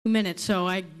Minutes, so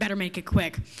I better make it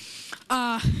quick.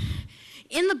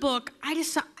 In the book,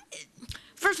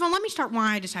 first of all, let me start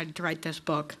why I decided to write this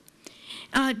book.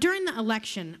 During the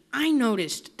election, I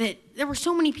noticed that there were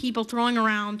so many people throwing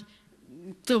around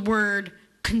the word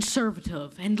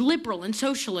conservative and liberal and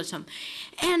socialism.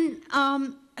 And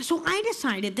so I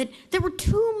decided that there were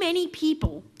too many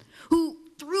people who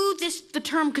threw the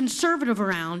term conservative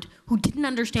around who didn't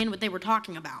understand what they were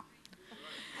talking about.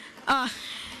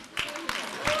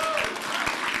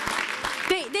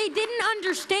 They didn't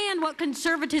understand what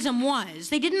conservatism was.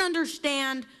 They didn't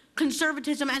understand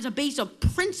conservatism as a base of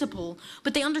principle,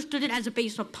 but they understood it as a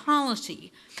base of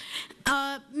policy.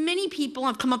 Many people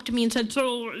have come up to me and said,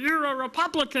 so you're a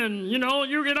Republican, you know,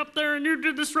 you get up there and you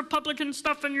do this Republican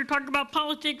stuff and you talk about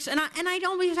politics, and I'd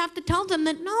always have to tell them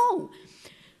that no,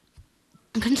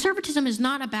 conservatism is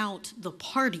not about the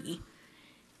party,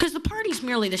 because the party's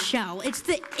merely the shell. It's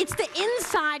the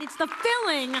inside, it's the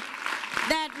filling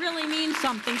that really means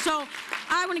something. So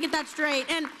I want to get that straight.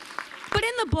 But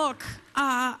in the book,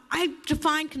 I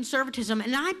define conservatism,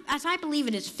 and as I believe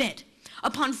it is fit,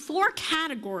 upon 4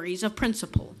 categories of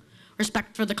principle: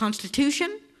 respect for the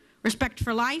Constitution, respect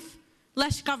for life,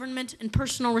 less government, and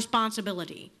personal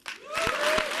responsibility.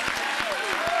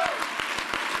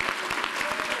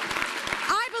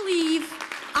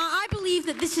 I believe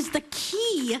that this is the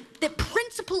key, that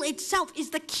principle itself is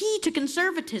the key to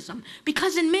conservatism,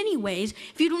 because in many ways,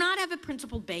 if you do not have a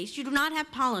principle base, you do not have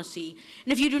policy,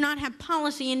 and if you do not have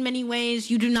policy, in many ways,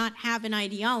 you do not have an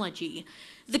ideology.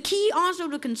 The key also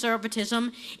to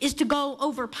conservatism is to go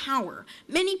over power.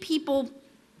 Many people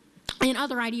in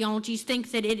other ideologies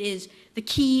think that it is the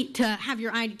key to have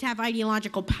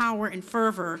ideological power and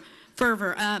fervor.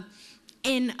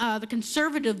 In the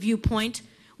conservative viewpoint,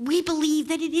 we believe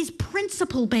that it is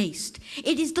principle-based.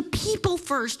 It is the people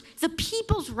first, the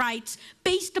people's rights,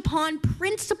 based upon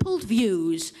principled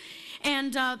views.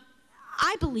 And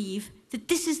I believe that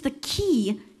this is the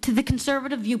key to the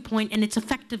conservative viewpoint and its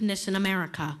effectiveness in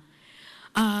America.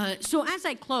 So as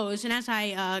I close and as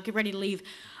I get ready to leave,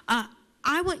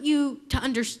 I want you to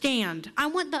understand, I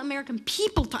want the American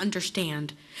people to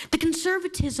understand, that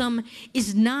conservatism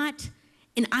is not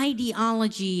an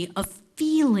ideology of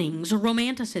feelings or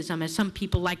romanticism, as some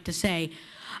people like to say.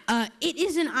 It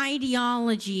is an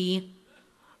ideology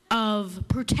of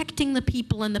protecting the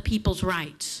people and the people's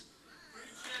rights.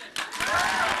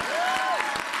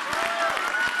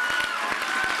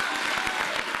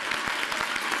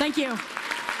 Thank you.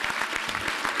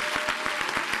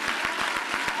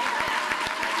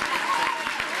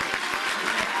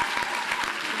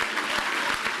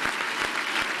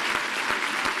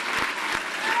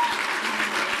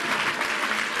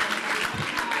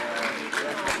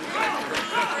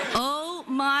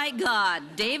 My God,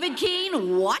 David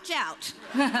Keene, watch out.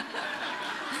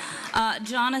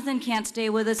 Jonathan can't stay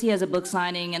with us. He has a book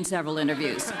signing and several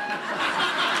interviews.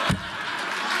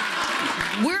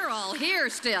 We're all here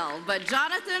still, but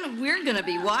Jonathan, we're going to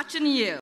be watching you.